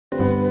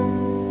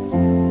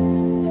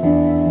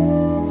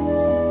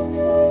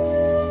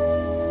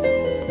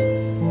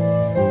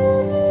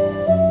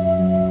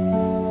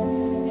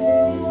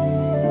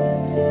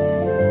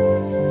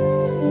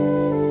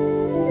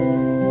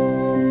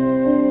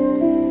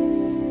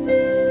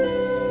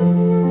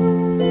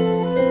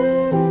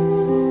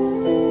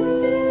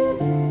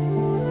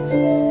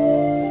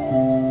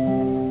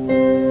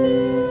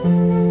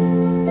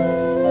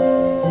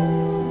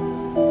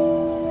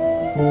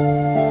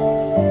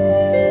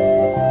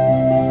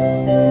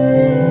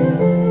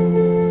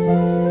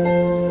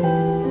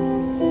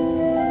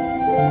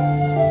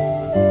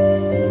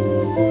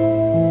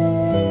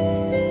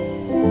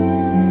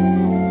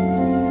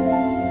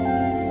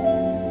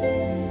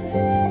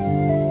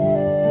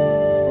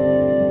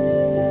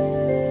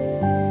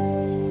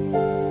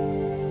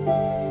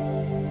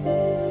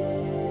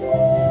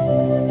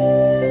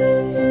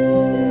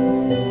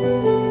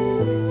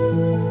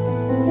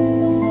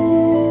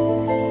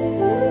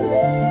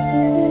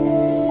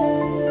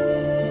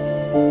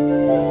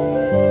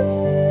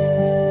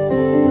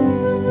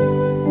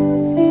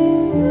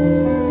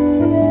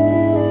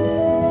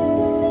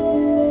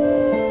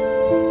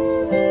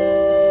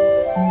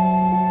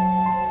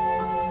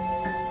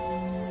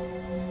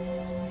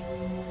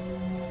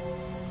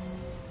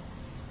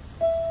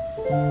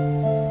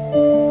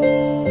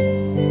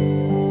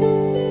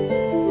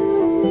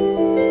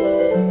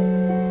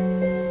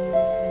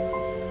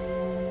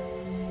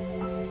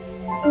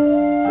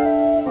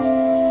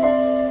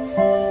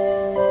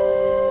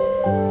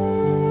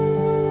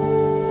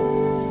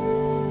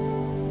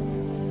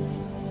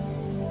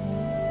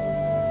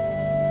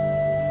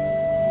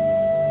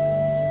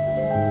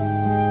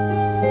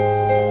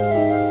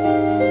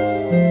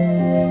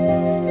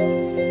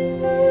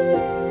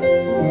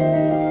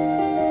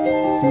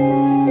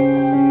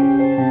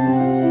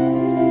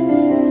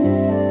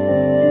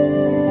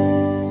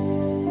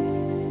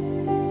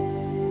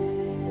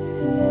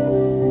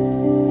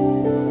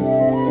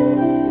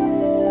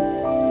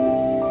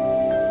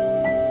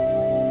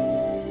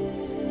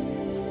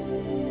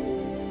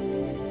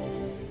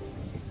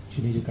ช่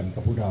วงนี้อยู่กันกั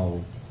บพวกเรา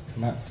ค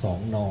ณะ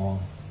2 น.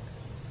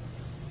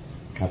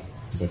ครับ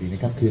สวัสดีน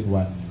ะครับคืน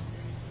วัน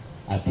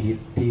อาทิต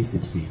ย์ที่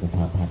14 กุมภ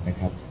าพันธ์นะ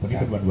ครับวันนี้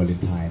เป็นวันวาเล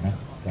นไทน์นะ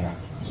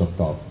ส่ง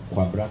ต่อค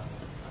วามรัก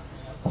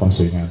ความส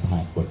วยงามผ่า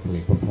นบทเพล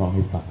งเพราะๆใ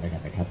ห้ฟังแล้วกั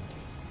นนะครับ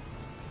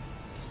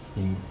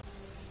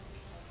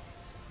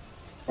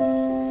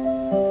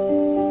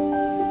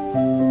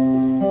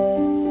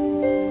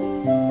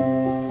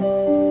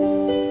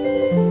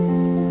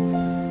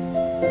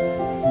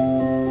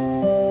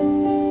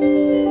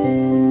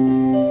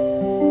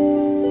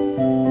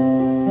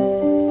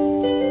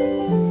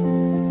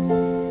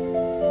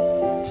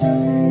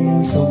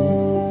ส่ง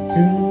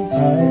ถึงใจ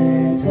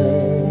เธอ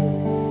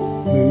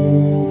มือ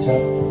จั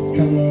บ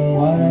กันไ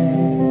ว้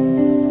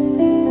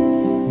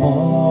มอ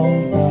ง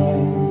ตา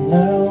แ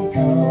ล้วเ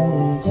ข้า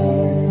ใจ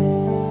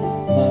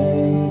ไม่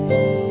ต้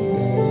องเ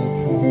อ่ย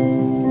คำ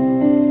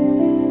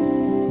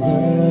เ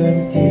ดิน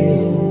เกี่ย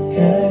วแข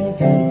น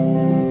กัน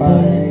ไป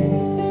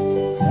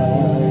ถ่า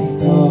ย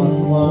ทอด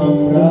ความ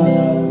รั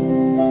ก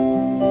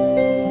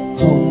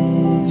จง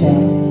จะ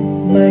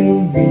ไม่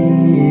มี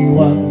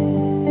วัน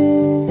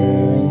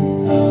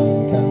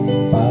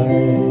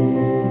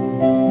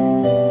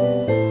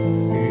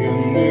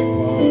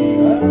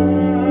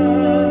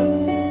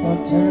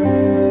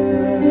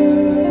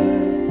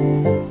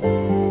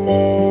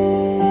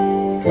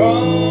คอ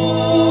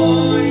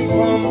ยค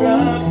วาม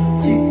รัก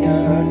ที่เ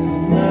กิดขึ้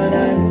นมา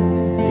นั้น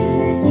อยู่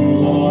ต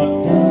ลอด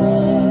กา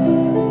ล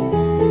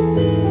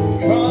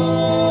คอ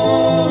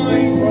ย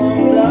ความ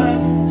รัก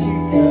ที่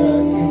เกิ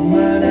ดขึ้นม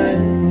านั้น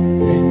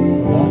เป็น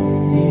รัก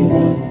นิ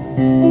รันดร์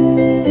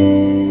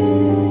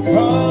ค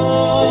อ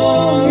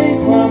ย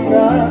ความ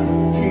รัก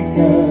ที่เ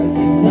กิด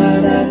ขึ้นมา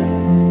นั้น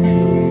อ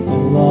ยู่ต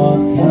ลอด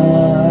กา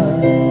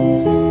ล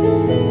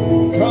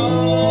คอ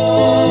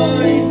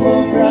ยควา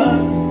มรั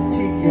ก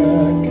ที่เกิ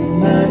ดขึ้น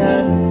มา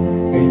นั้น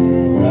เป็น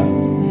รัก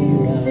นิ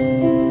รันดร์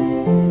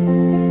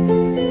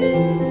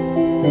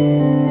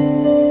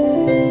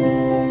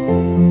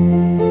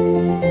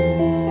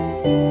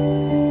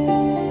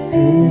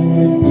คื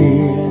นเปลี่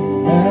ยน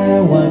แม้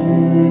วัน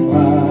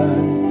ผ่า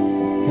น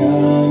ก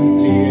ารเป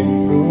ลี่ยน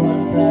รวด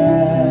แร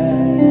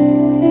ง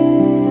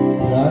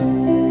รัก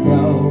เร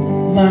า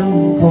มั่น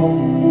คง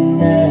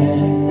แน่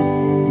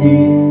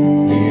ยิ่ง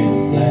เปลี่ยน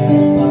แปล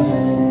งไป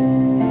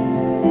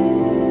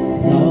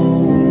เรา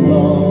ห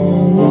ล่อ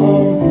ล้อ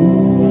มหั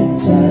ว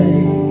ใจ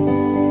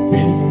เ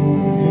ป็น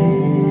หนึ่ง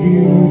เดี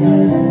ยว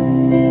นั้น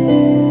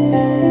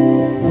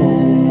ค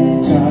ง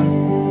จะ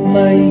ไ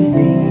ม่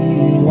มี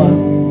วัน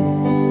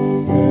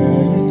เดิ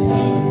นห่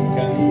าง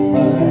กันไป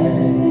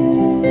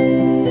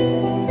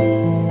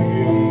เพี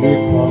ยงด้วย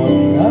ความ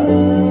รั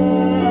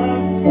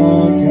กต่อ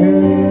เธอ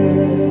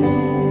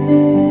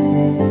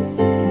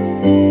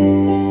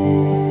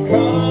ค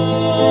อ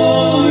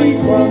ย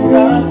ความ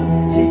รัก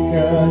ที่เ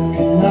กิด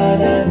ขึ้นมา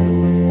นั้น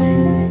อ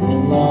ยู่ต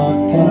ลอด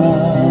กา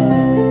ล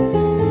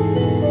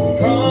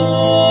คอ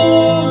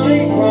ย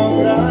ความ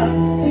รัก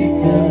ที่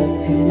เกิด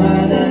ขึ้นมา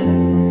นั้น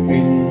เป็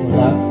น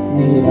รัก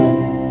นิรัน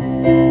ดร์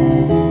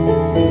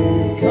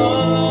คอ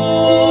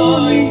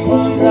ยคว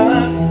ามรั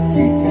ก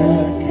ที่เกิ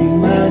ดขึ้น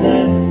มา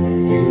นั้น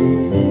อยู่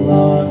ตล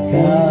อดก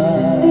า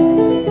ล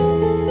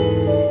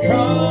ค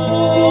อ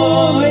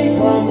ยค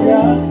วาม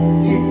รัก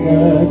ที่เ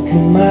กิด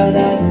ขึ้นมา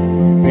นั้น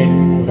เป็น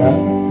รัก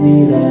นิ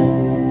รันดร์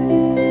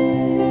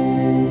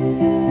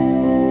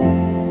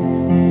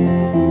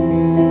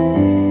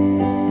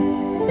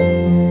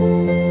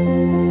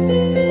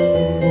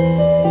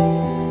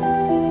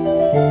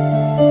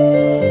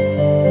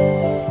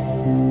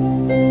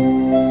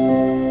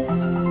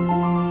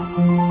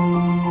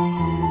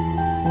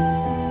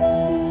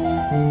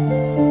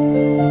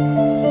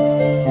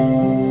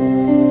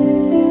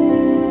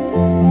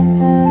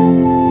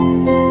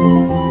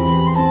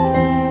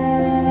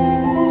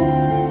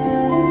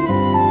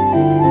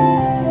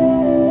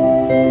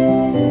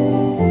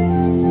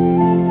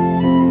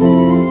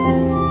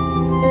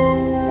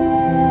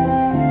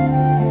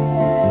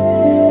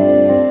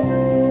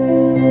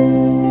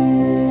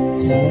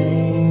ใจ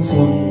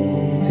ส่ง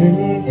ถึง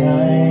ใจ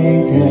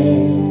เธอ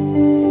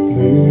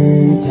มื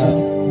อจับ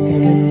กั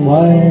นไ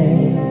ว้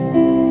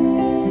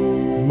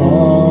ม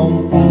อง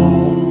ตา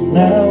แ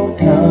ล้ว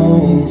เข้า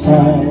ใจ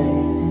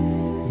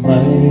ไม่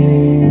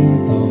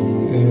ต้อง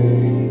เอ่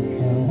ยค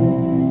ำ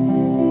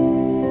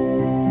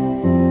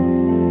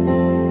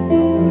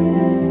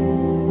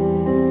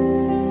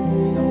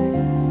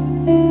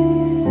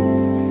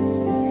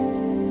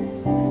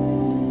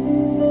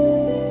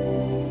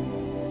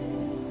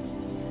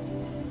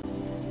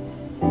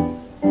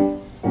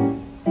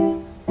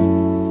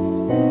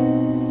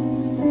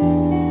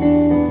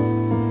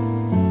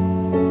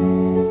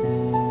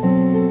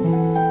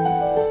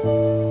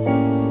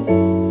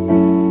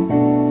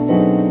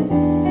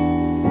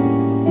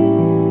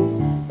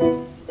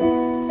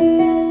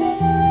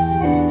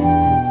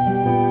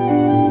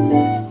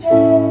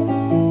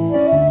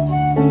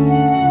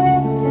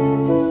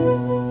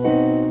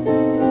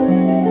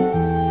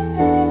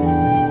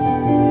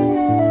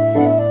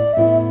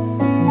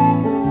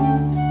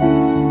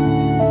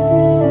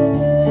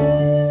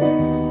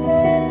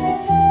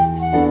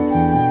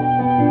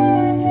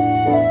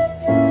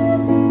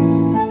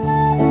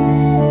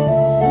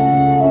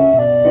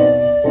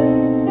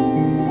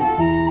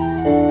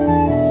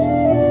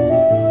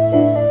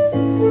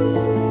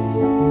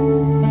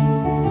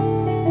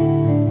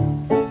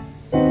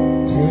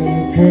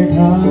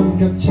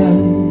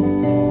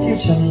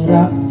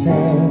อ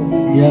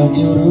อยากจ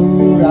ะรู้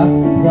รัก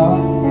เพราะ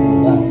อะ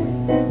ไร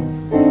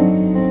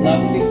หลั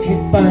บไปคิด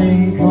ไป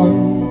คน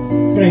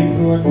เร่ง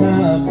รวนม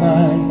ากมา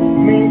ย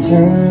ไม่เจ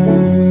อ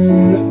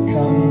ค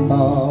ำต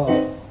อบ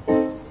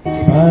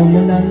ที่ผ่านม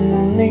านั้น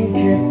นิ่ง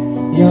คิด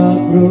อยาก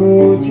รู้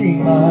ที่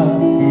มา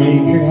ไม่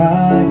เคยหา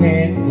เห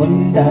ตุผล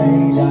ใ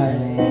ด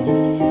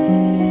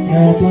ๆแ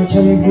ค่ตัว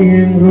ฉันเพีย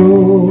ง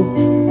รู้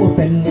ว่าเ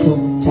ป็นสุ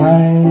ขใจ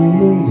เ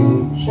มื่ออยู่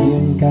เคีย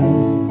งกัน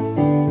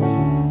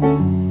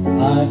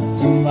อาจจ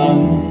ะฟัง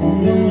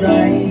แล้วไ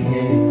ร้เห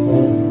ตุผ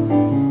ล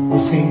ว่า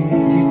สิ่ง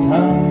ที่ท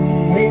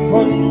ำให้ค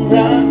น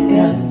รัก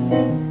กัน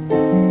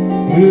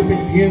หรือเป็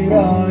นเพียงร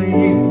อย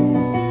ยิ้ม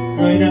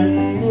รอยนั้น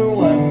เมื่อ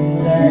วัน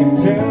แรก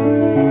เจอ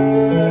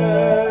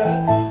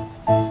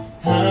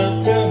หาก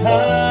จะห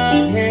า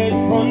เหตุ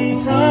ผล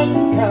สัก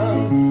ค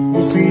ำว่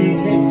าสิ่ง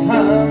ที่ท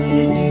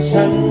ำให้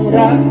ฉัน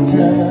รักเธ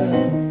อ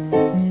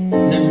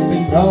นั่นเป็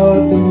นเพราะ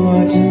ตัว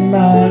ฉันม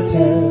าเจ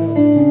อ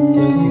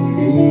สิ่ง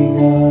ดี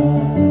งาม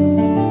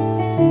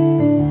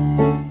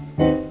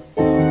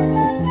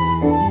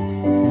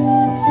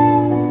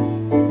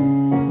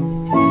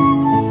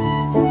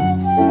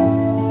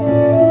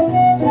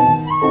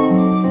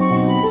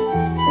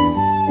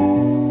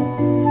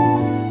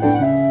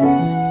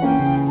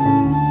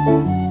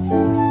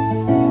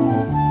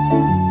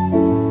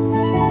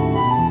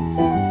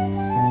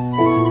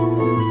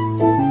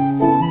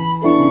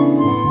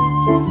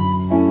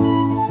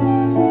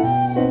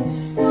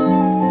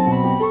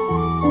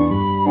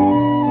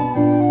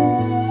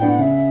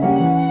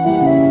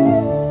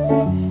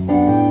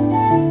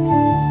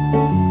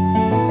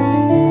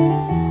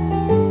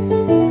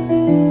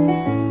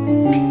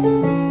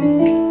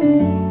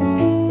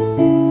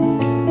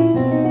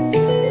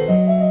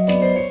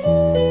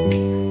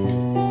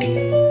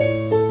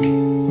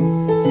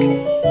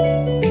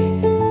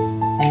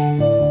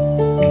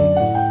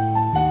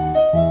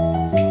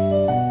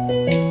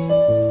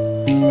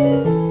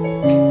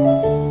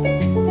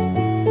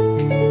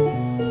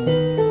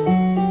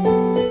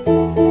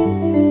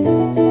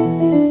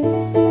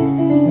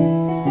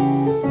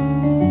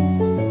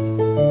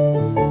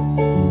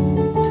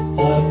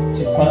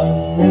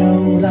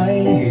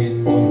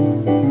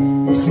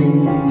สิ่ง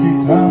ที่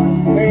ท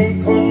ำให้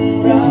คน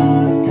รั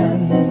กกั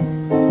น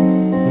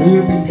หรือ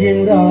เป็นเพียง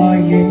รอย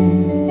ยิ้ม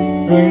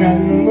รอยนั้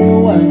นเมื่อ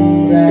วัน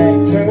แรก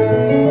เจอ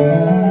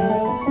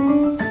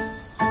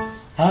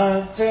หา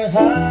กจะห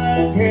า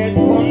เหตุ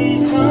ผล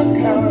สัก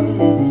ค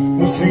ำ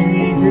ว่าสิ่ง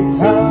ที่ท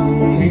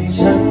ำให้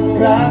ฉัน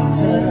รักเธ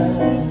อ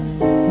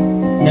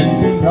นั่น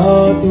เป็นเพรา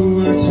ะตัว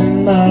ฉัน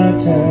มา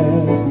เจอ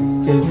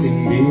สิ่ง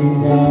ดี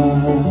งา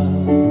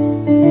ม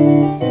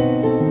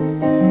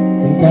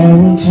แต่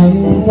วันฉัน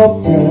พบ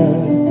เธอ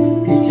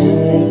ได้เจอ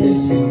แต่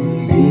สิ่ง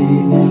ดี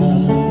งา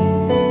ม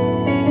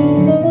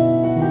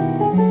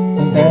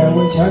ตั้งแต่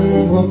วันฉัน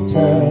พบเธ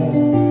อ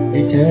ไ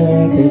ด้เจอ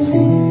แต่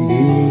สิ่ง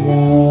ดีง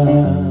า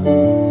ม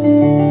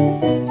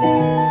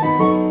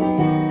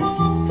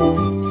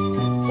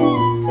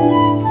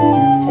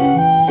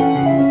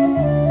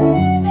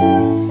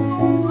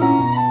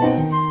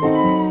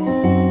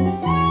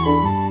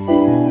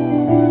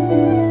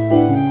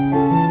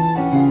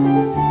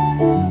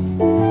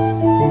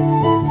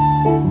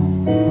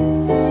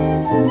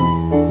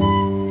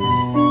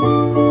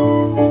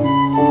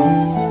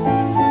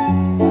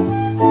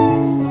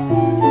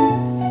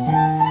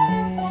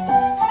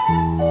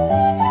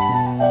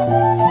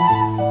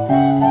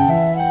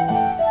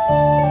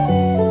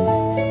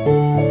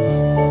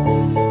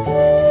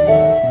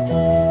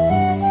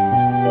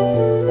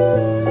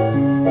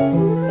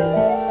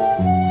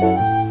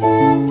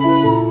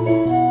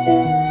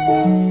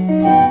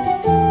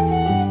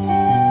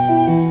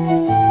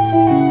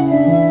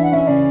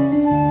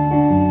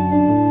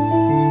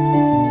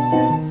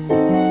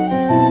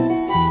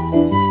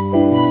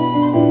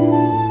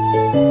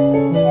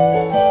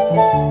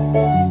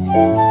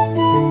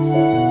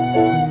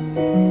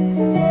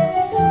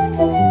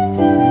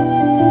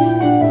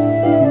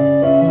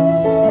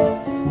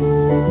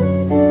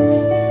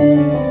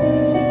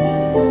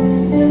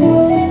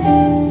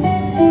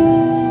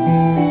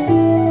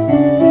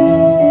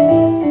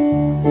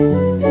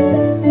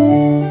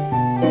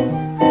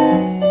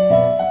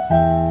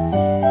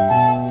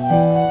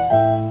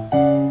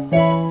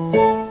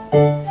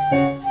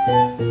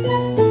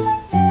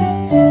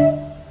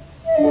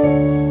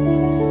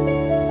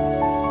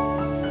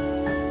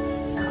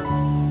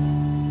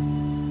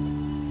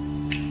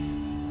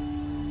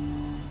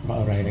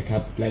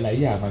หลาย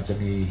ๆอย่างมันจะ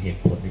มีเห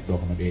ตุผลในตัว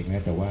ของมันเองน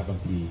ะแต่ว่าบาง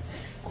ที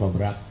ความ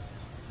รัก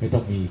ไม่ต้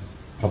องมี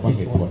คำว่าเ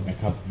หตุผลนะ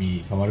ครับมี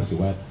คำว่ารู้สึก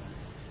ว่า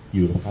อ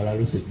ยู่กับเขาแล้ว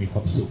รู้สึกมีคว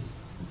ามสุข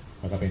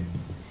แล้วก็เป็น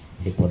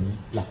เหตุผล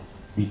หลัก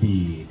ดี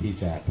ๆที่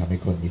จะทำให้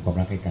คนมีความ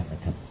รักให้กันน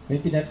ะครับนี่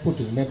พี่นัทพูด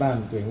ถึงแม่บ้าน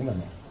ตัวเองของมัน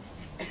เนี่ย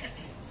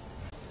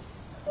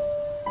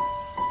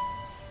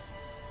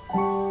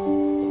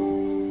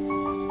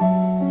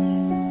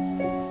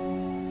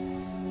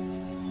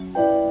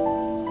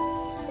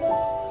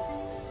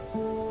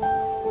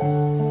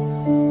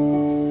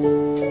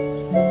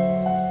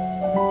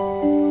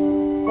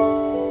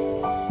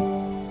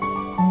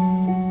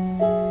เ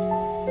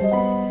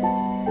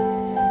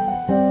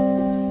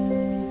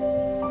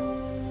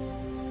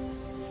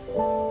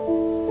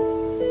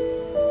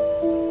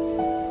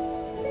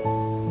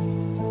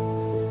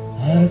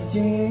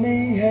จึงไม่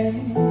เห็น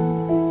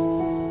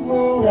ว่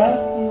ารั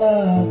กม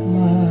ากม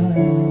าย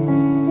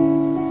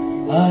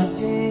อาจ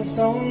จึงส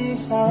ง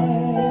สัย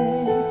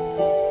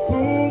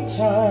ผู้ช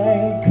าย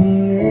คน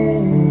นี้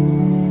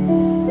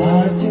อา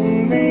จจึง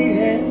ไม่เ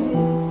ห็น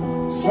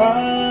สา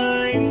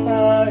ยต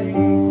าแห่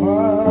งคว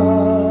า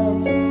ม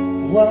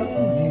หวัง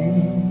ดี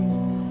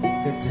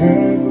แต่เธ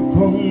อก็ค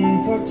ง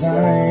เข้าใจ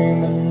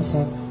มัน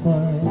สักวั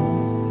น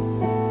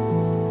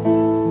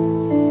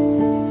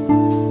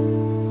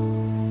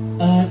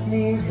อาจ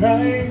มีใคร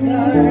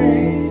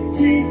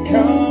ที่เข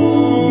า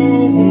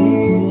ดี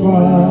กว่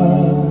า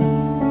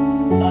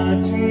อาจ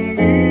จะ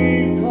มี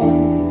คน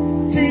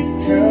ที่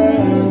เธอ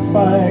ใ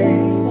ฝ่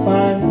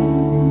ฝัน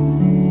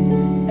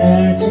แต่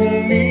จะ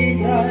มี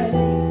ใคร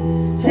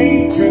ให้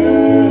เธอ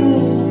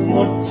หม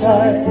ดใจ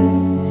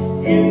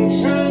อย่าง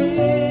ฉัน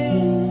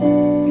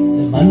แล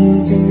ะมัน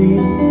จะมี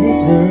ให้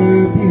เธอ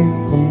เพียง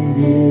คนเ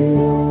ดีย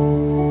ว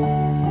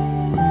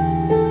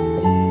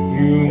อ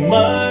ยู่ม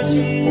าจ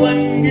นวัน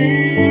นี้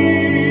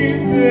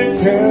เพื่อ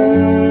เธอ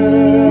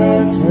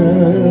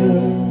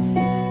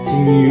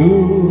ที่อยู่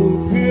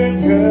เพื่อ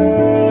เธอ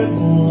ต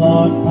ล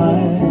อดไป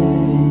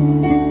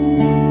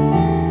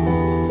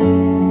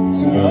จ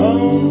ะเอา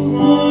ค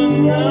วาม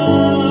รั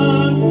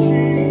ก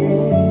ที่มี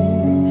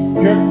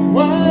เก็บไ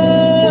ว้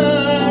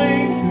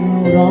เพื่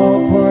อรอ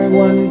คอย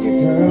วันที่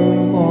เธอ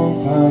มอง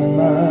ผ่าน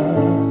มา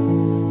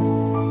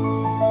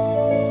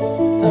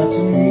อาจจ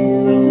ะมี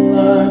เวล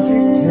า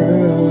ที่เธอ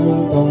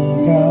ต้อง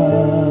กา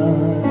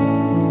ร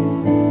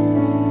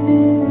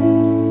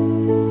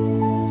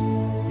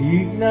อี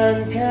กนาน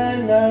แค่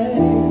ไหน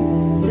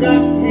รั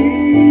ก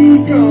นี้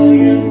ก็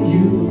ยังอ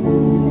ยู่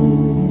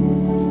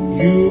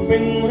เป็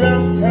นรั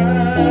กเธอ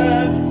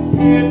เ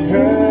พื่อเธ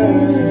อ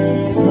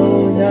เท่า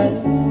นั้น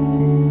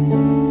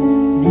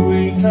ด้ว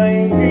ยใจ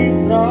ที่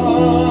พร้อ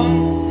ม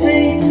ให้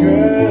เธ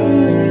อ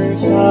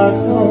จาก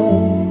ค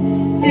น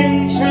อย่าง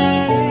ฉั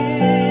น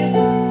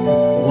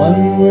วัน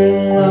เว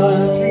ลา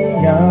ที่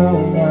ยาว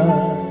นา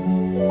น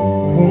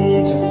คง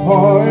จะพอ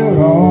ให้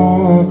รอ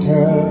เธ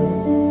อ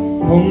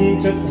คง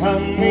จะท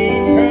ำให้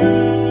เธอ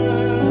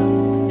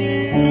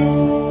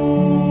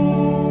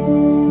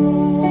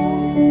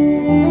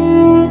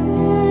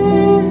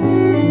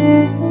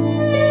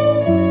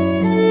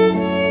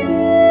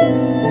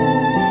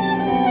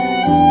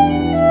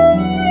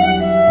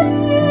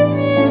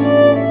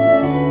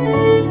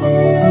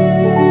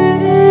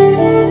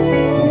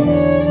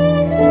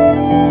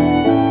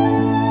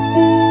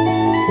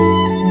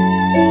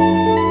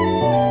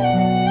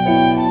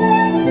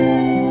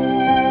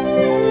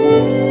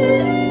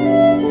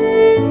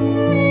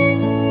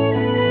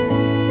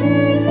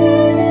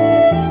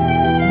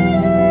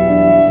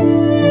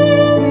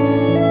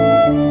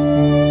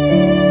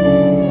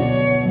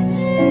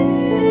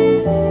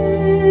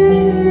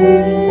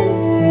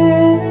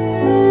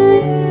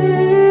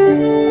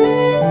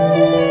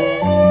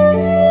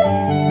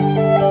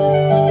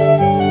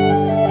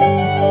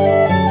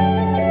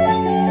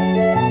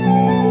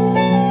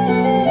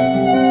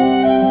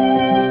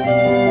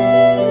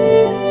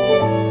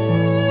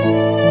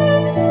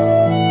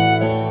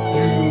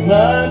ม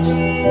าจ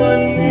นวั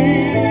นนี้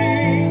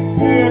เ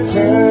พื่อเธ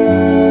อ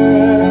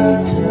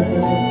จ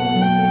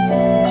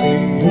ะ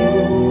อยู่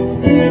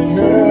เพื่อเธ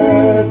อ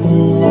ต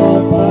ลอ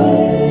ดไป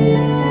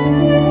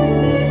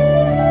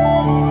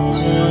จ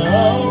ะเอ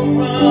าค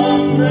วา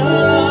ม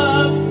รั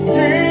ก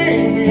ที่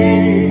มี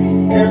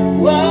เก็บ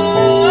ไว้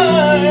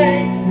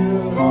เพื่อ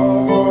รอ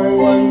คอย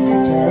วันที่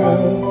เธอ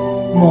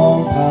มอง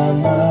ผ่าน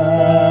มา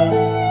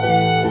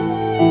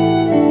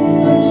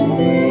อาจจะ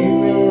มี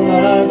เวล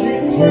าที่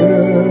เธอ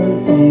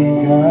ต้อง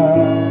กา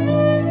ร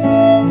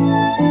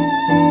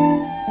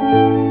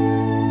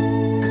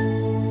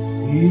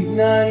อีก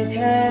นานแ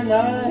ค่ไหน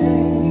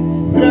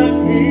รัก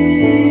นี้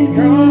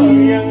ก็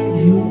ยังอ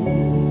ยู่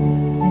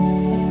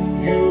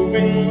เ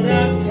ป็น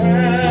รักเธอ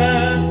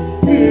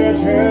เพื่อ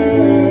เธอ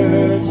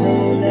เท่า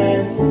นั้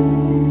น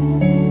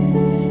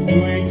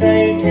ด้วยใจ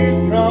ที่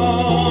พร้อ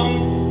ม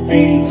ใ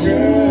ห้เธ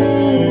อ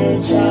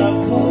จาก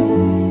คน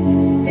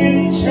อย่า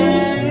งฉั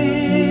น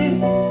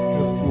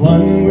กับวั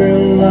นเว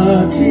ลา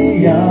ที่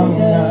ยาว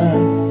นาน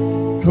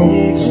คง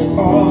จะค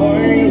อ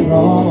ยร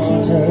อ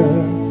เธอ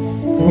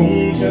คง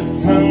จะ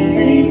ทำใ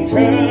ห้เธ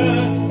อ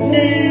ไ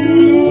ด้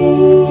รู้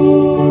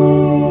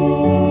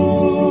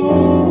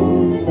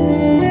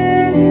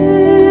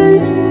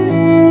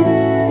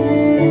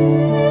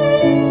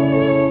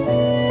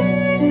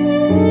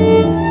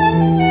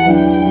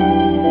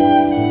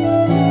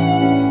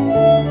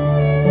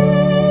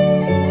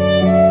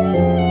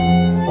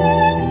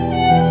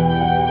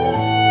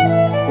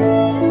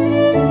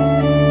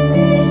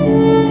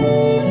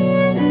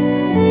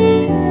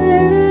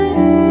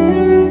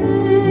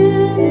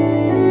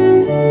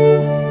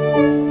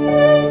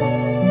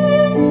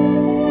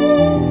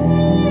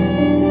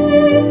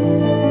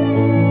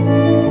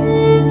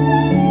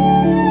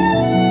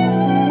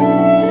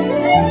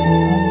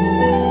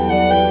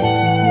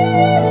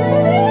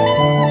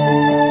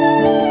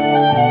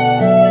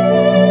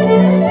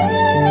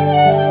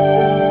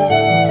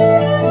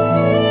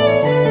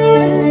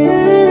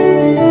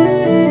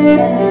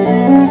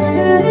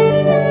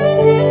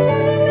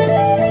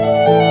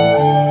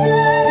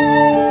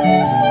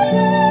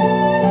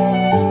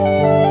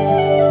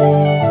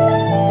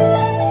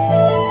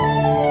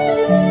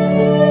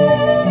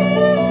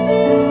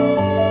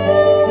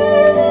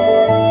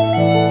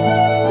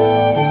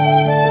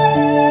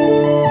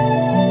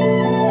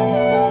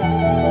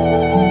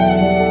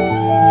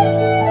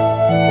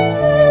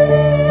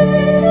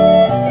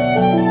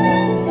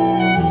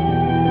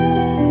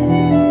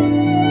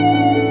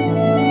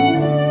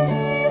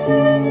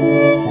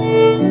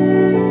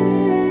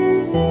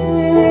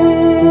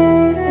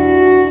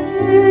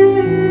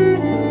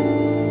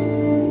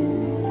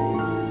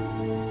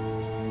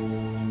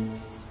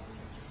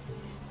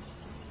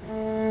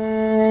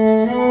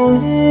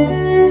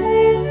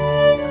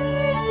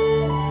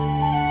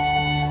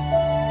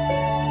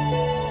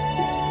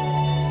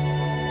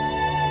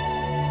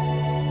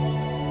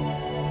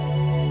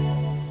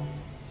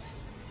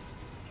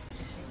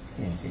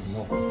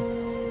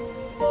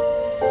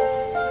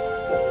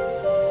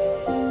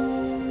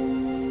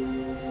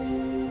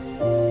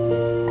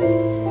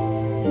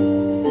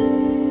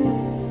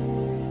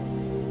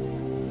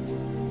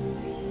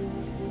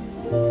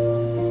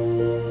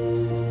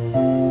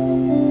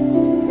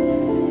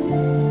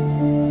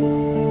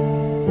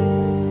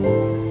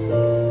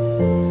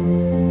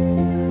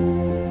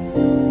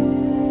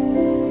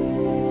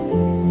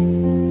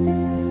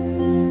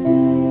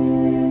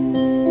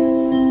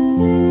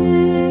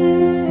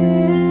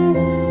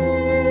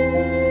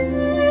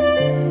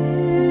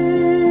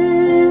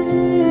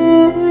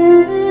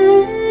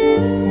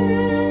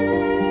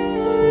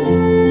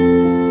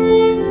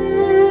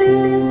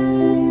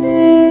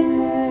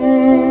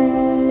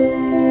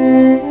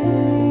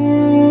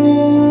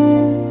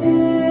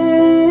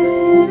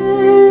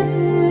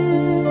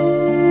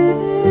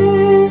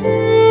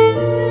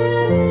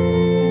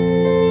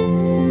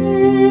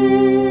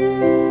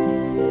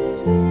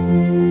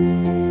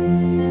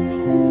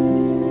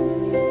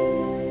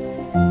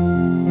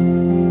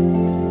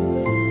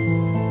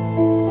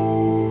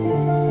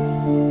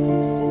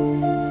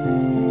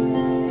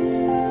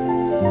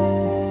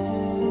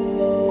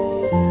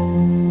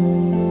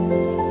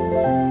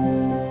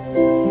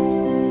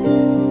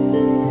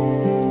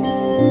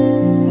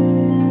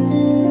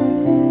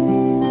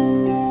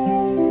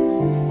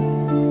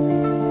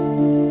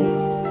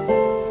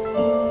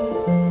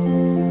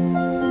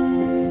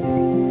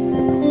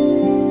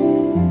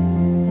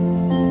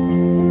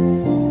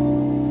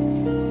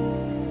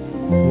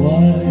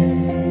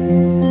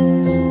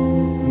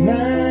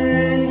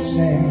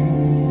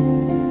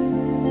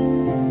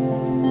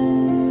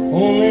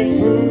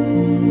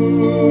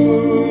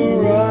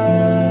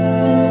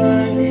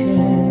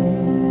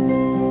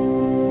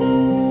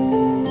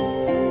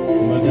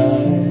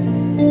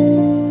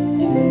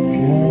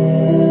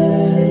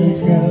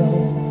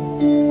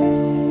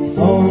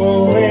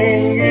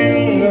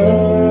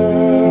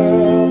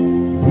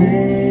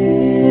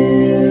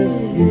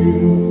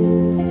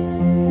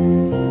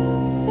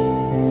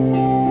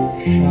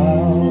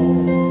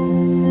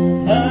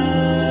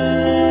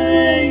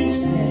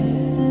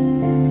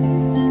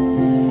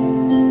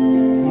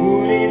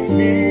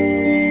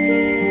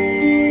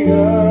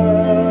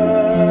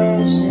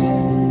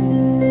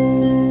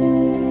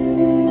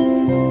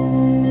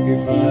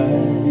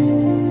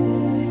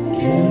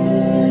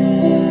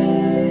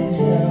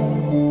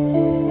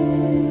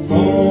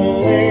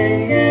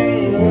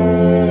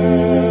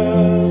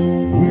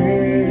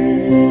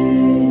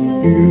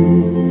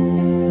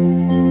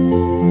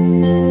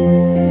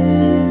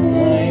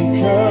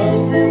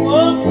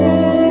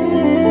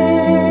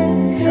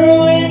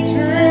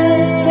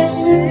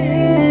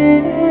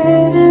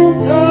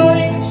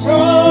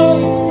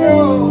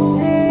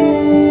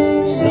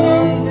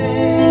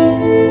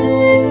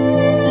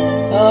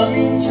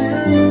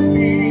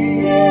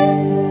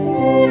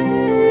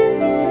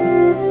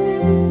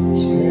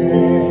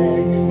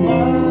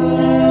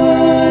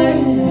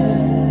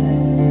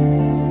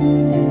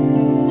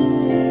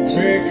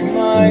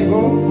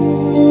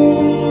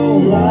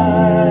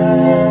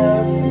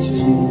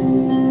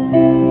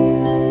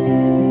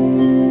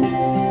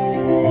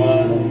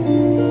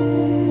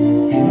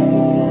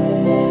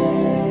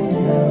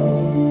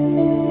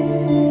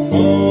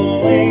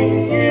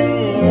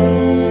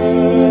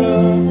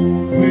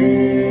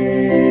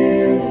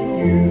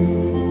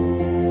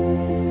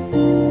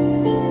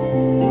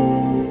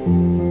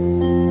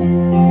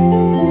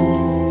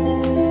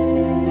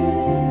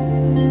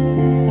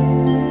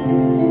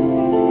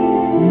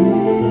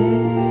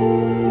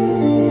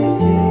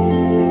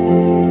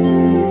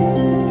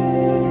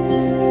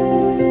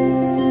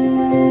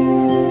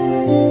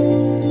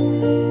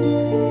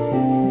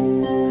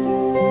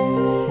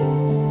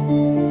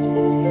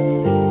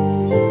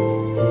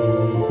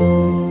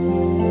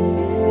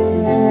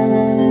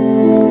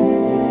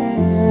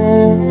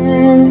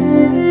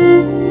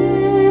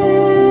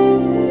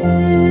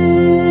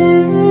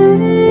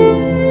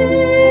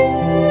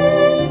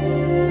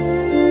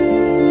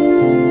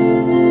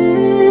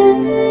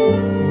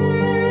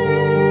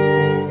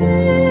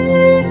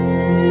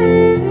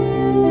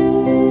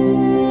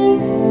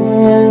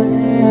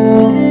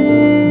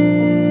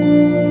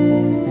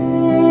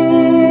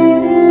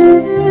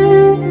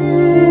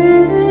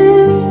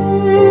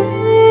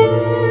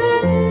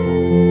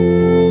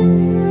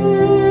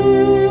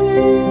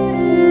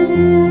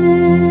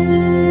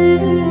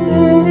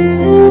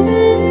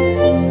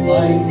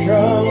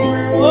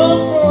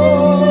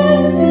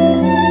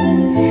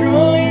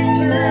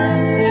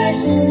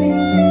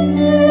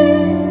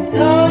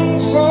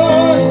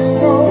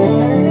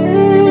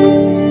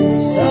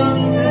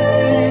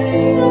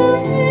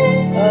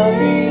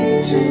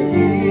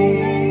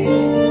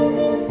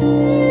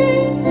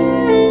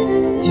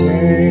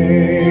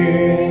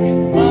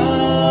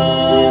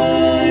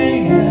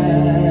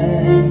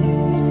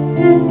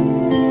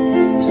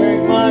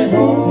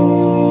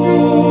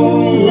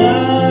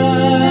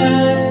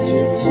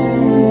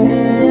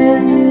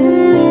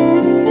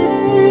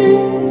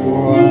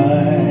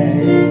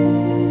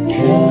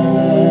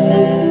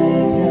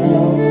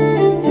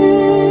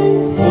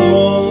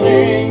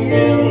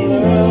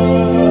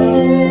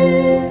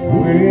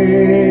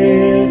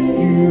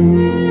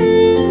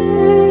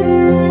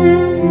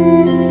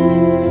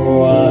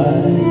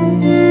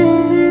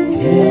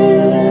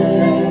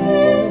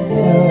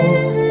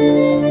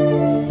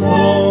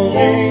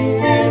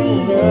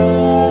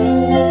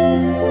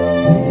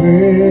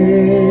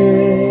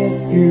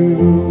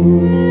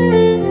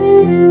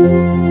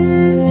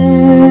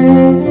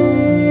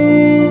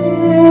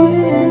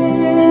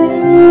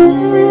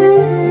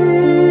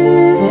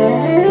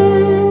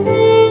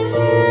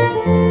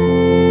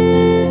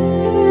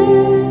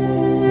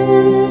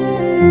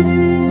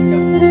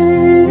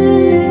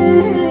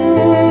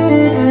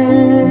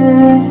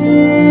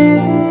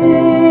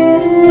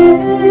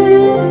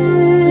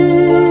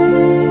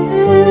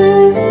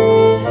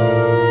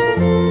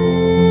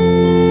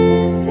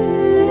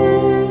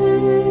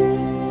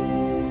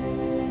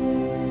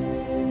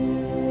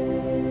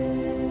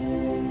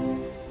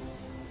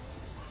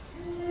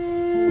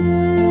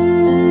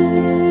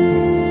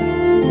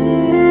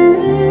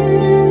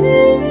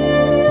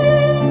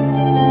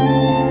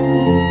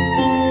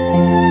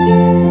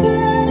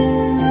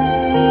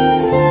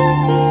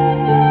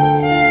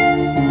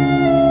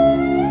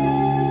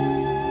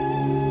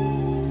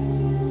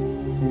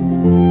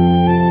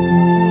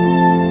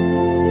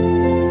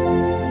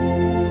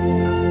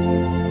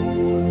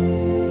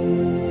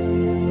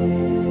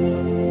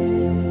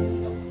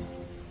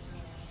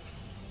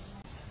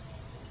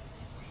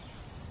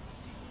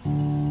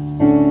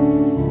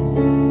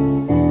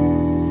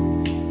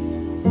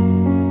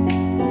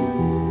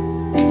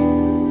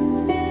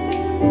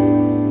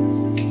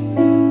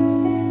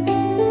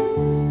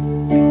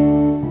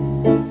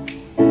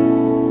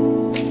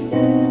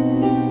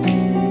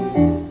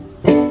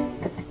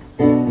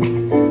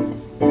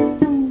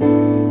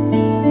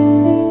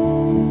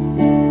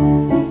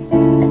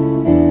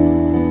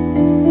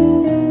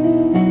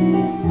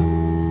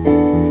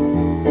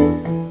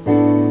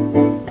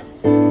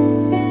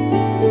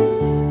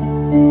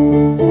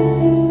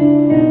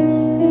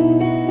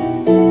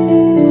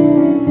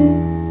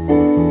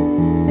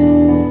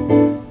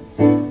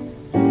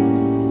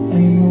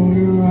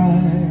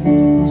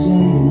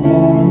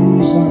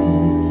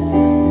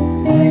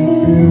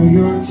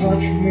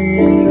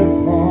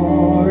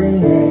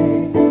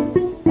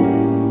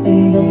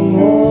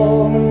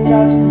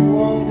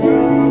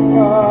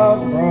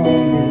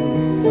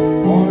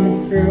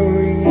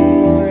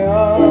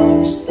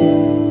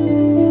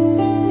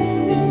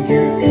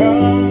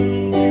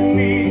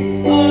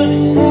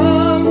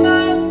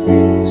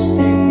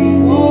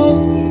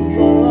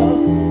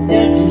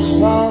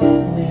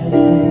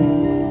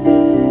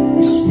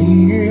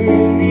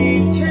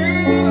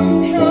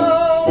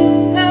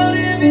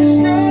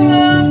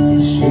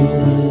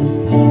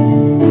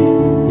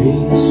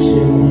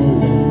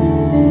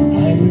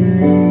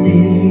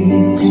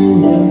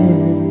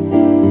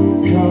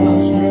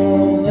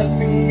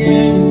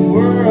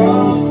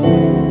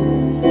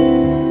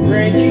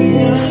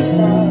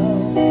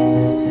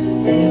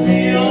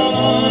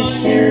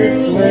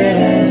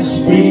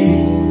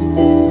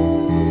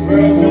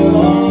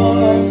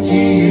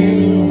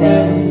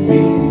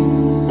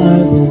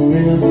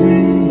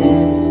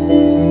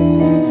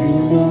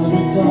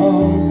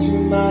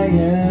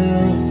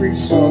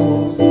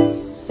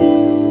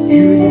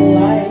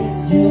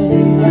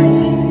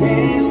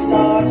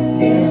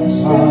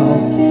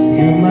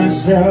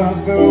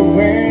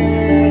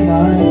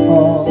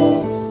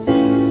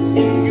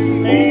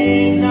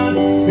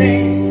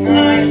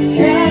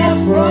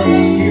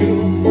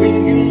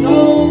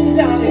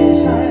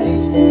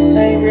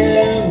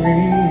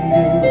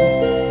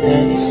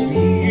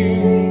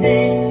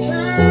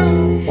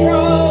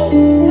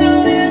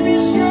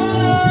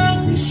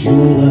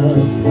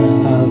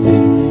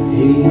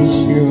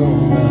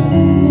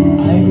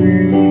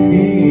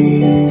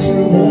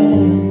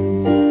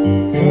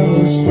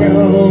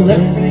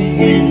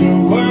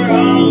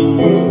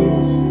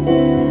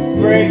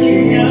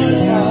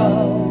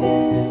sound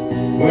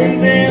when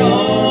they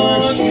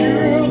are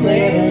true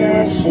let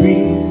us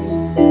speak.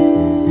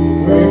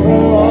 We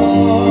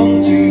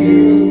belong to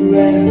you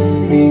and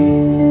me.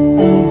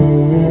 I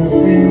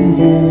believe in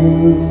you.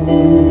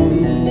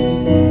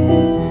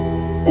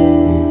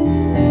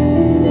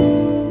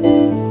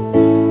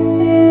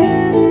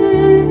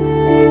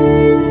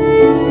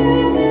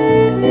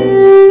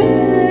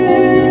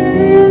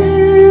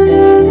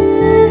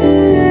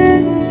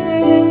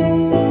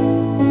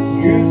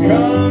 You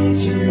come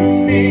to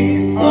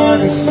me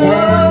on a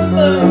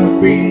summer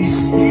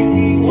breeze, keep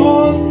me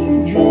warm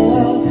in your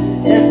love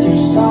that you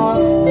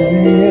softly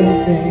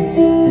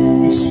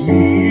fade. It's me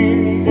you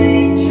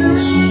need to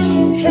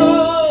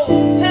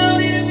control. How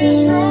deep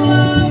is your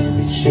love?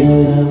 It's your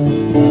love,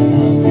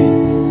 how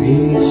deep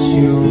is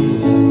your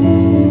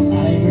love?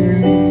 I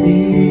really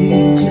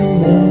need to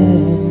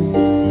love.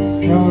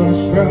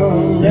 Trust grow,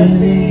 left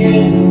me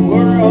in a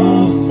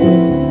world of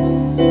food,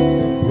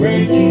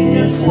 breaking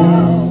us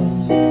out.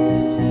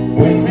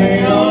 When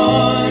they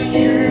are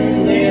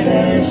true, let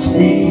us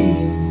be.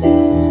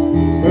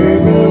 We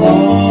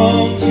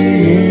belong to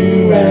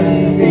you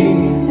and me.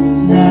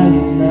 Na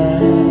na.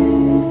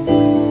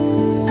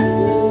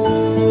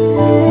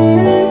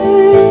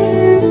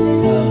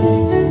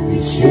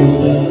 It's your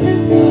love,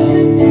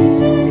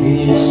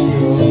 it's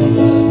your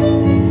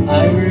love.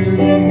 I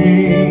really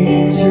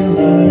need to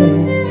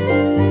love.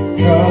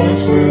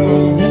 'Cause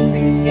we're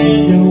living in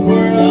the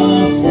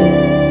world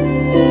of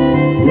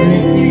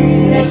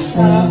breaking us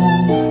out.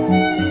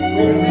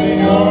 When they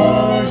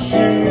are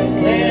sure,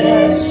 let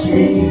us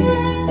speak.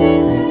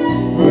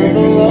 We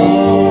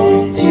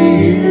belong to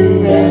you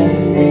and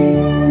me.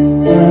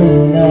 Na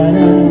na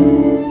na.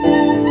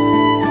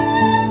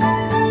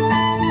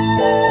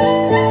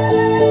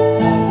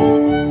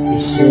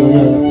 It's your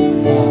love,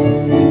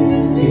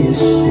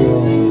 it's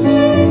your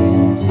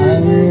love. I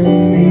really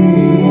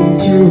need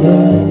to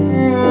love.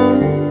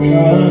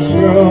 'Cause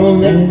we're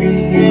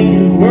living in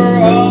a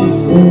world of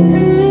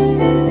fools,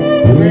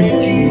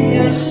 breaking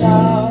us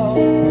out.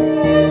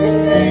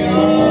 They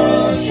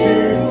are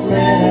sure,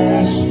 let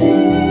us be.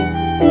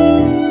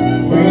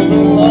 We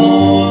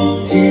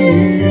belong to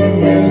you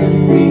and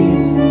me.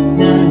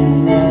 Na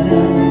na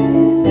na.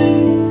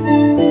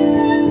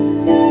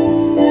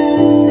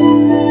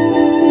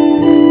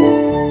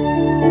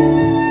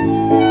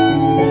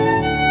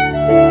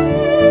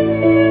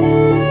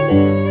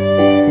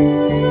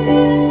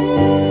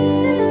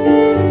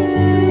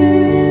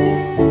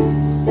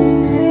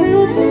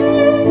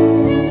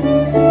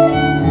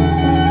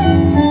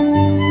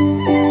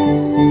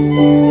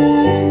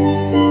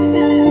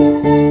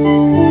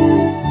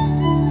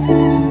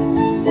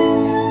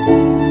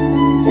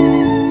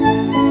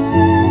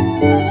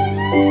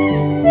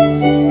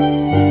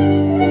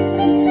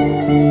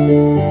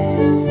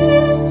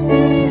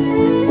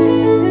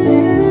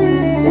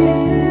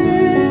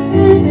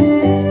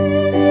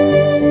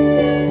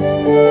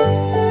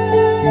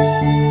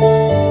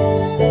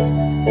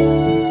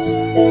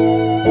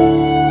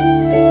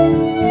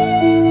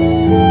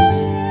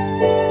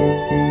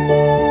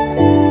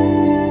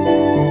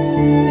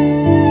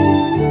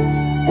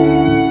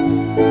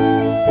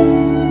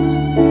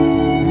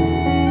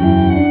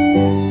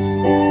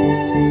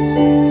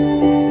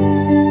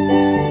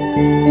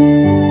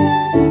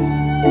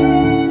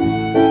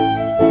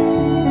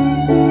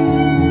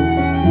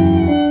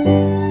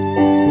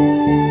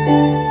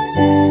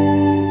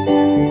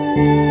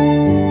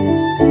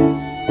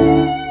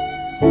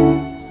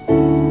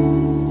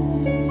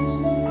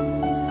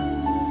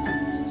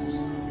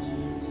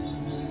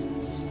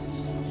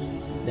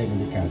ได้บร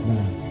รยากาศม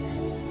ากนะครั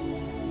บ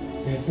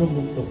แดดร่มล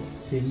มตก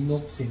เสียงน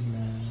กเสียง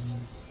น้ำ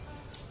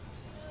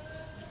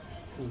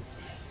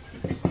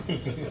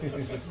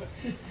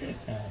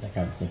นะค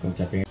รับจะคง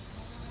จะเป็น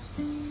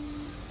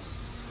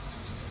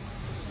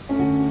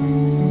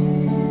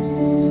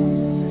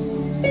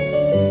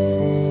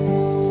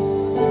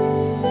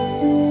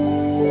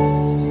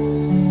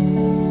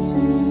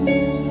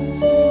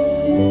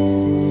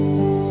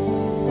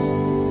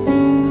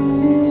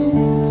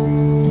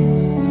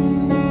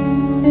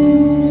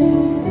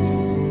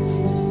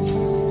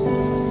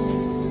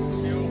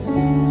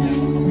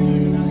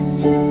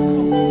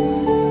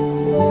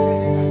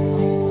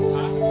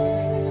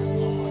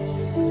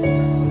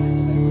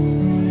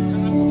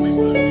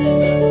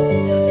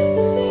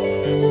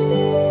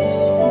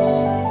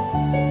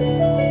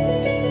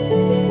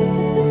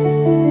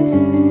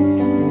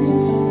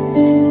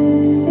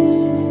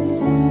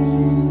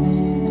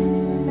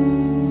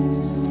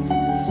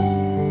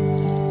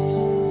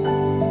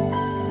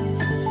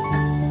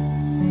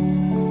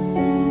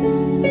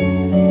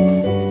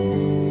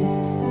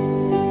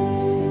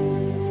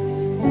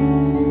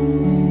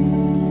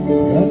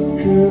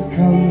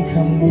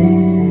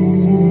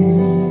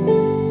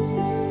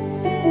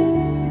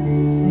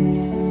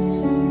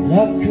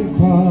รักคือค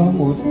วาม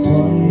อดท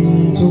น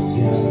ทุก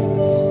อย่าง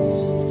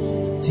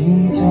จริง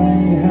ใจ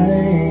ให้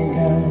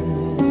กัน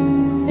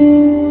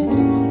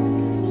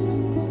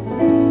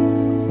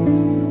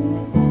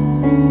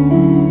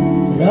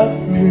รัก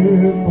คือ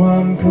ค คว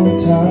ามเข้า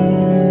ใจ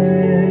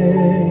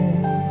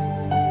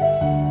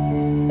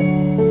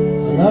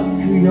รัก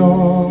คือย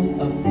อม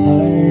อภั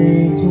ย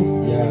ทุก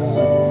อย่า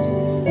ง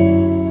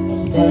อ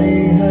ภัย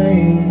ให้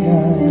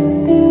กั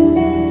น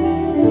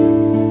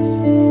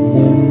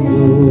นั่นด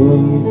ว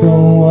งตะ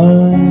วั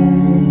น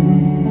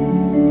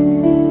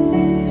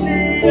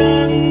ที่ยั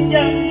ง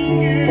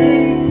ยื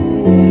น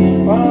คู่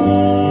ฟ้า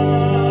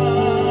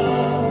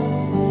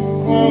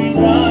ความ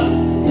รัก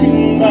จึง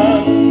บั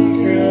งเ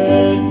กิ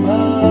ดม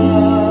า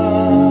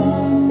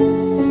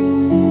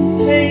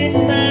ให้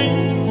เป็น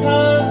ภ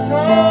าษ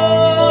า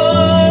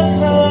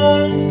ทา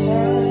งใจ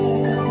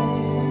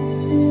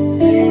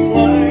ให้ไ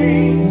ว้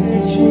เพื่อ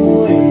ช่ว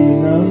ย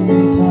น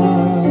ำทา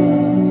ง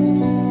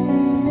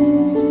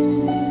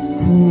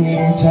คู่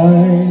ใจ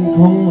ข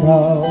องเร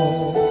า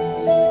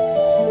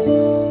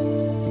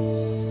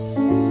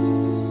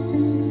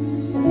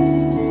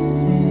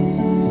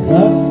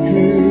รัก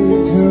คือ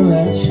เธอแล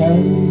ะฉั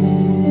น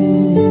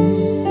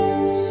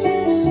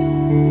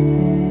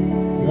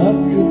รัก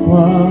คือคว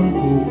าม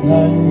ผูก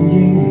พัน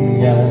ยิ่ง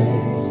ใหญ่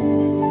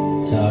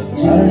จาก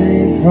ใจ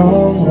ขอ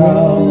งเรา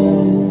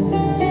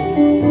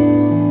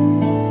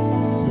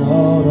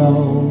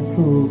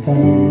คู่กั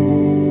น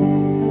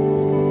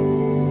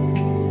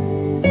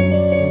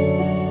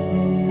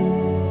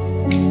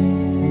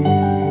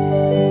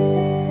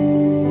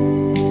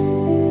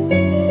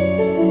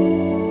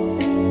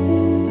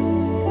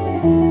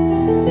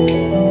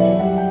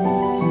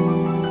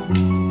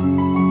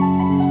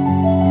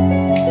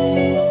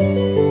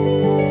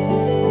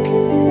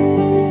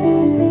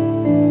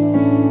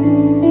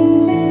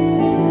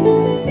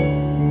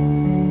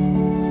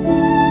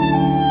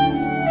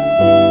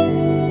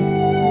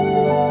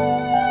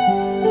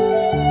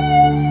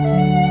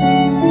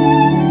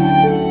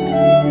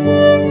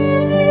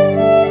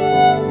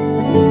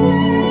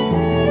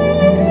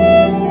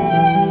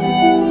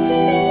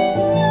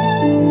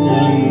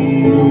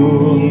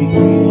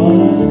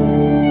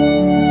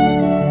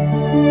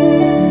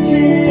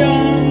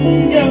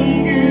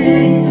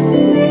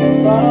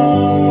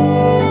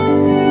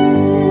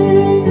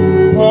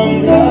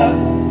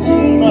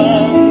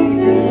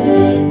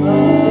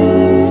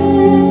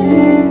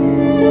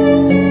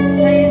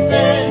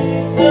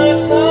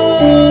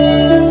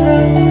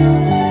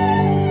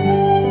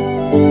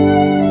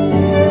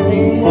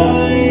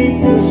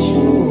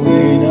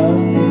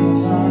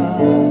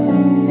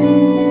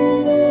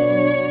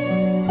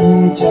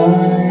ใจ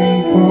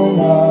ของ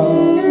เรา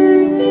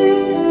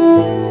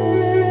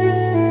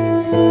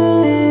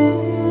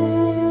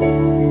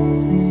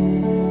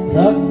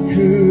รัก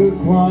คือ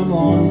ความ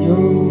อ่อนโย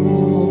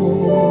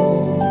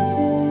น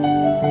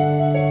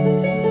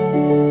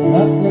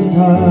รักนำท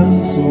าง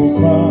สู่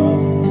ควา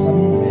มส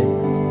ำเร็จ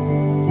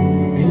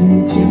เป็น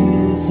จริง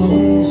ส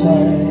มใจ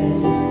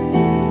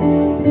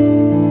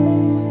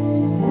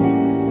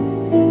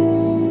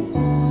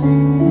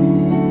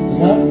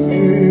รัก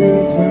คือ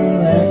เธอ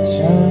และ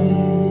ฉัน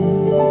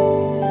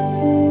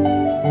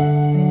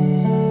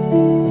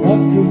รั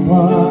กคือคว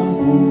าม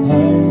ผูก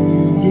พัน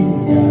ยิ่ง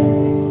ใหญ่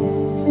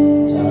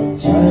จาก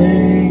ใจ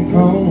ข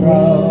องเร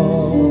า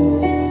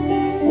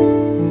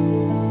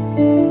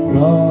เพร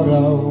าะเร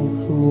า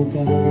คู่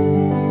กัน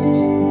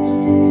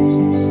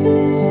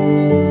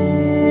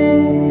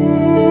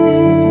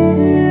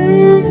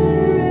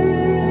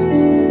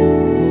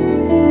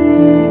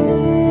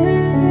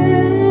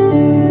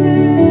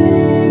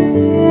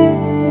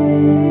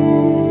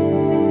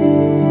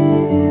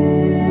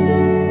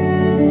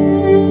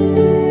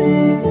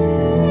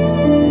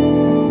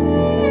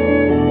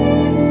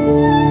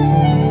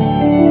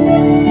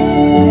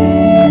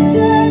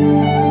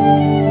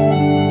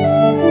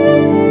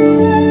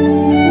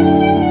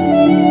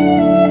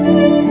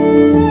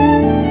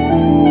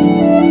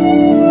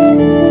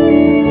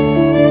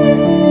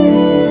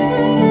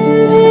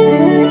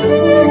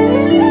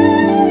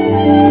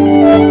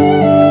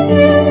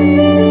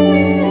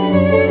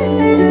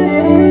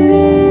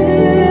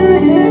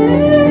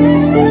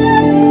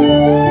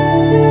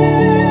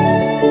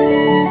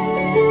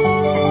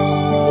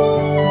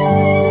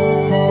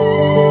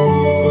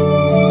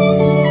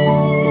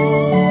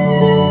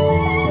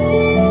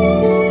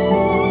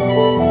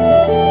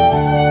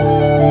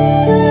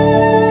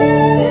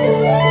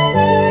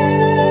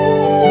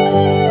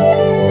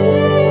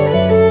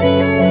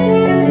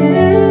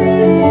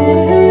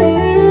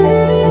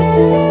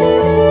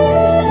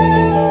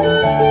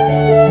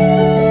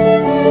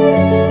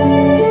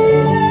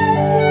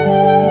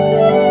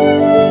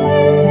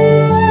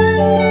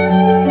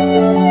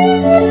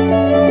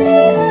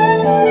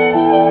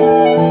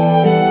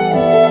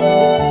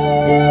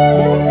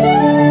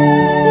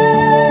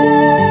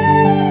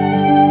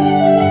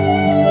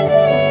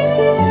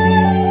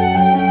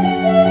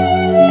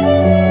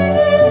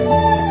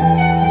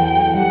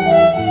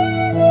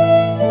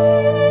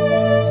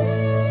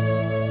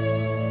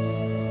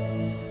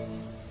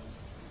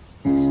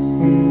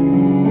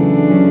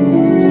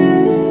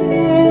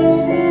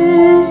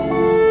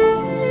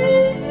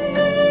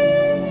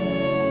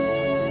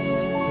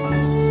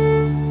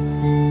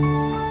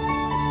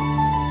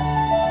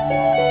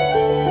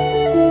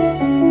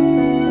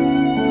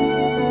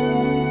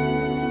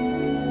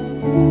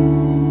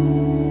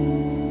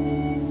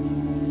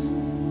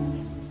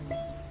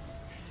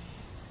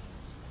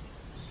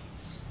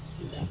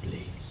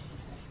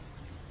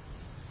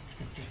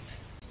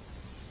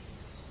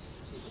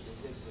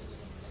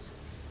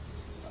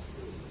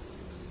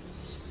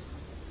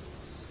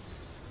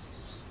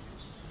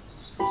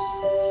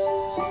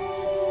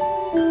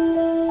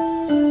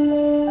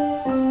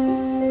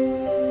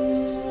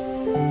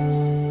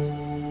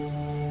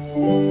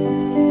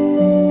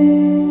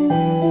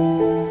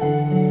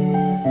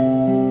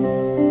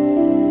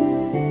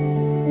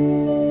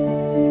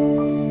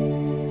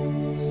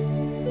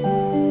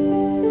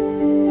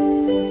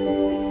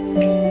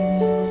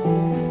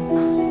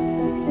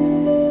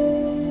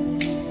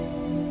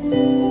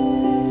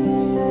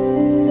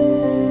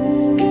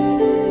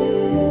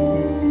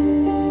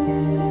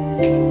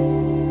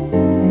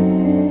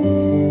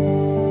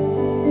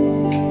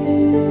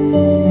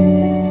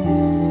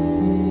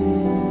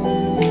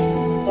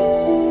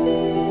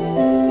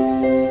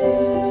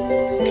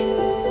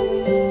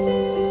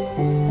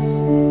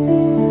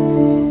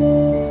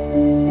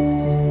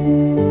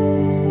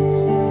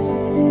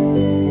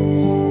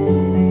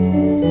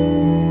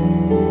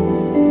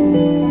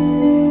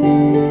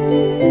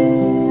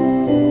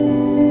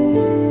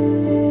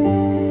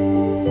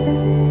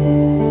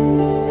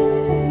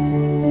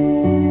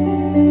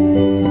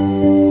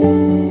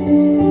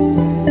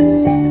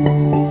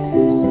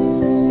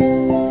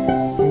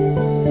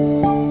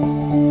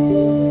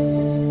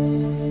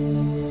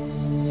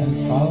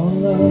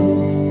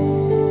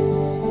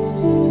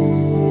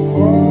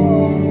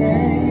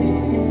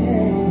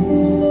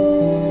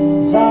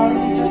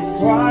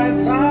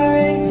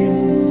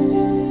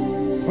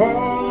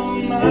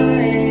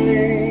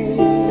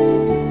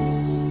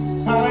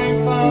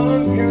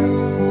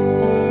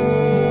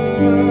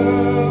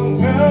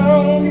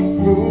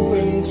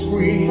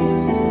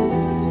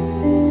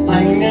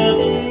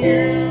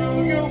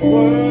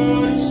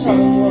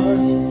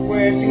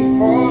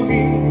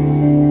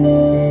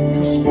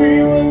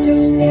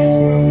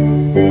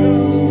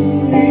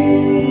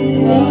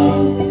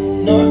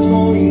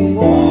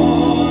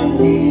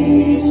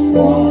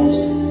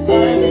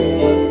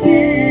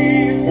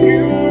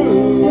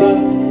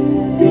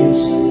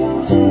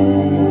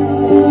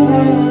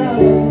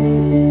time.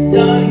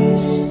 Darling,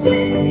 just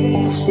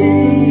please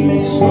be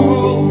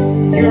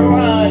slow. Your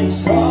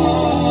eyes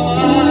are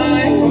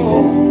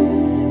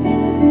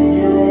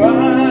your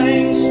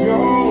eyes,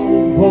 your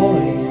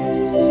boy,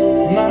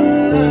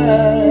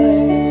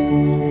 mine.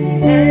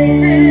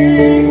 Baby,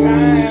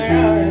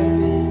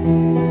 I'm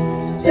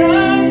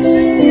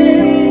dancing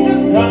in the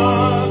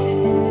dark.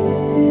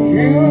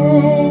 You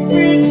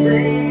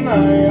between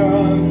my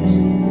arms,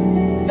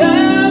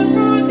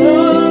 never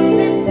done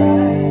the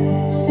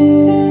price.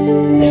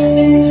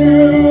 Listening to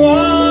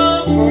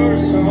our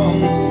first song,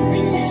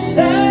 when you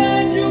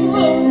said you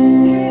look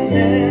a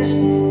mess,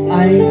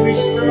 I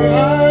whisper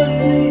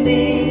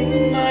underneath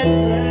my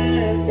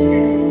breath,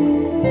 you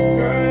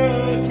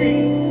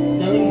hurting.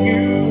 Now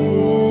you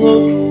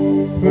look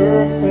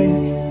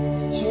perfect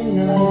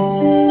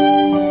tonight.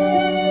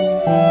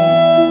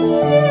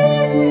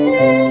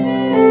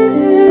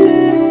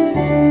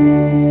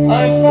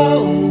 I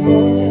found a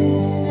woman,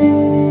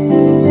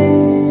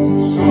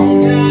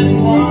 strong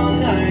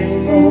anyone I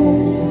know.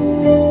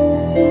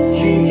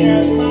 She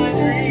cares my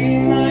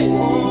dream. I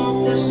hope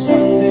that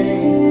someday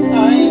I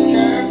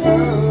carry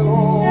her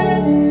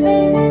home.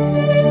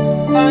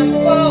 I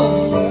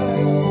found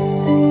love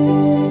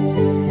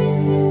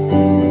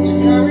to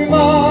carry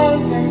more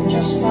than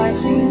just my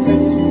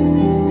secrets,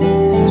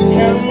 to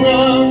carry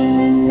love,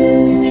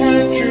 to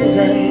carry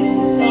children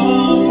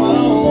of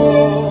our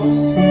world.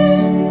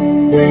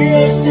 We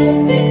are so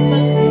deep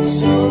but we're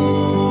so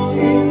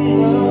in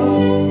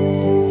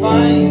love,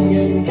 fighting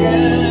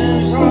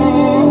against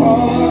our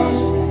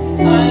hearts.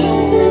 I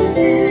know we'll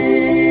be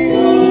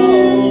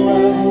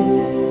alright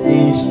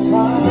this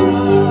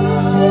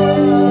time.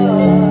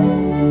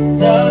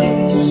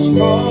 Darling, just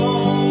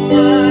hold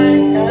my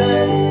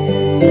hand,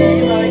 be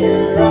my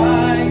girl, I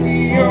be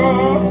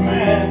your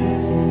man.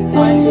 I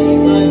see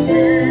my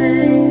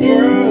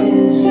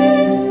fingers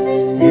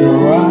in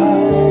your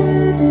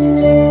eyes.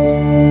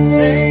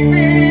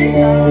 Baby,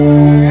 I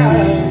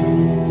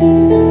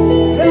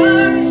am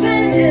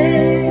dancing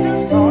in the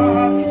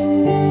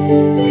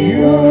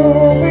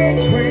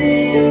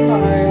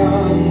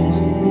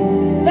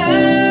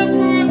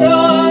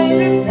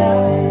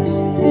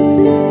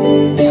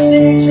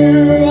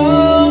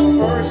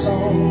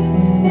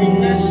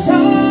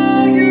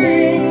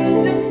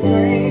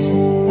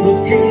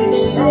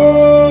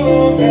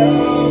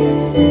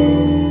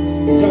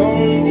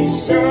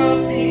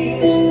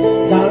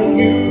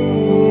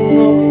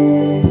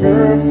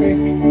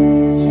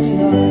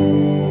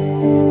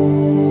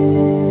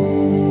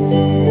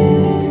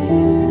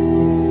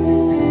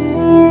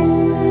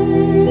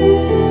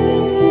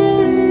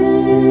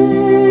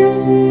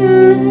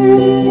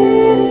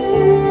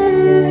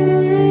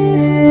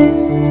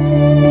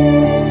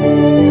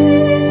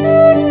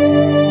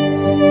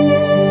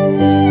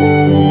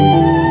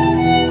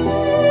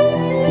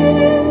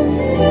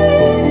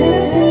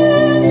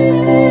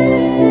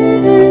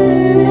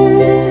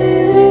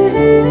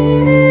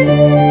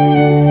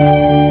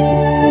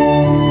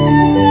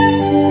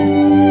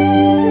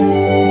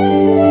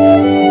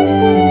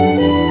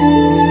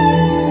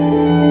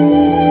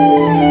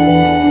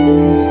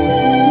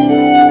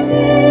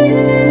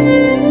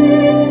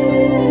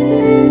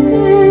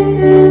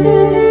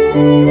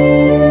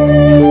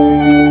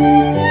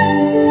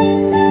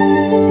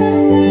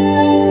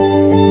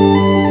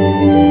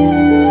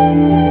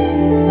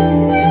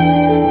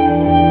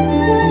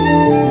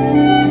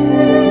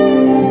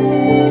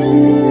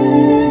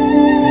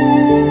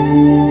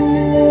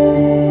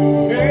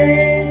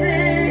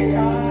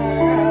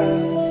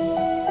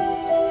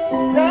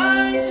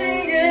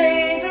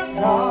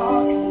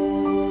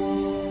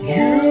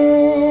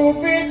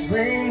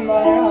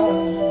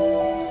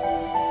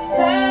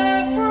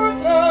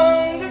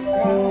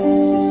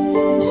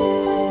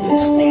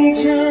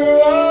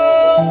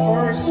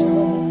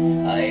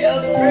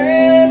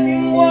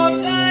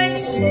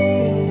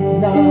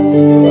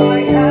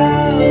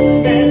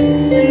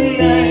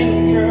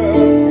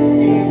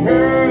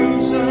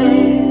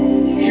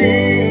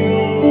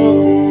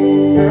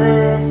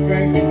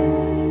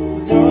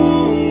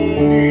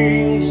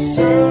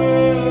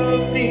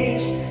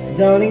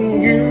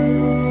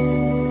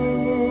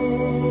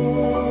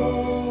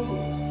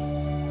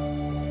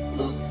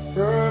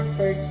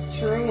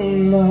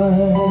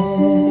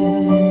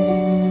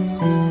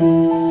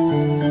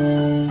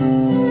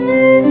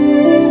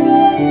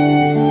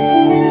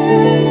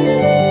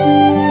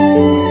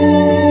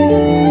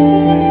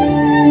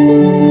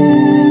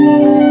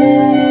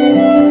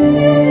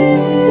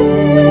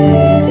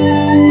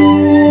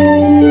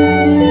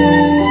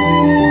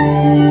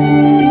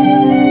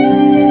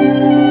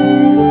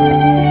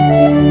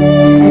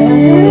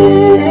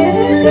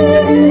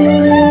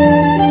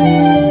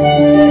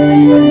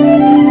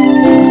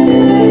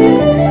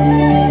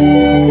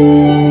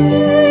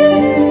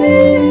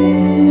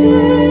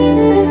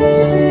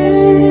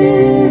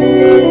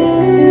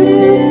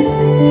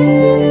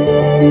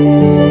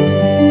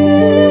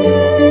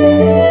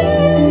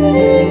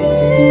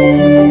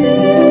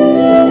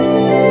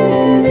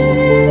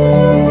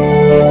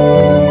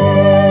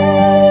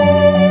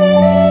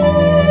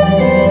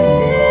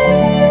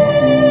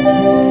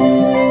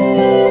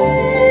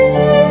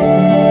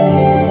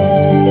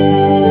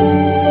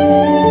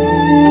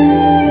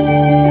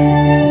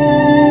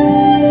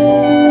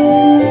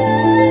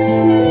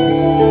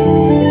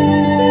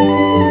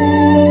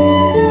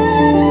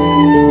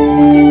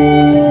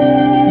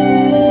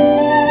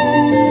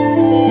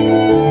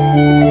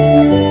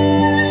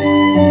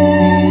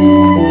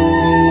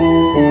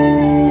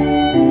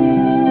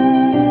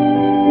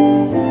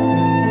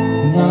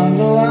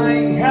Although I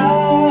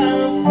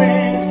have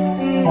met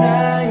an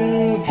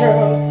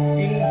angel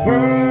in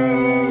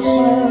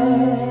person,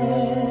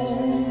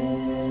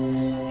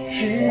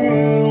 she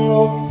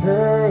looked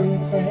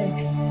perfect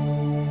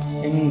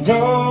and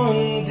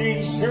don't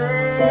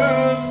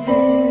deserve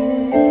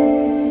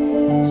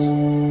this.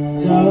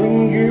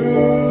 Darling, you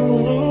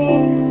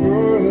look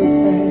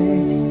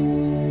perfect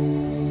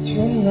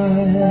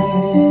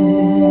tonight.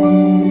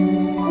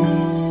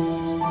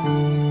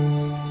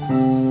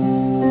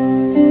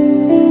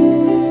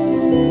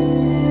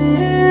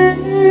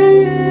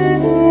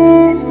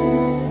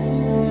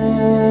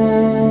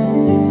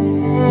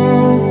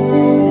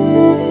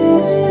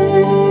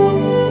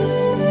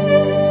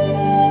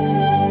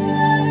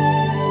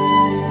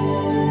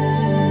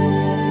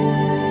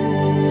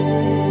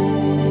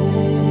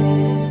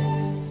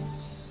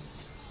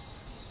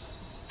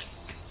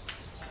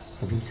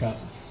 ขอบคุณครับ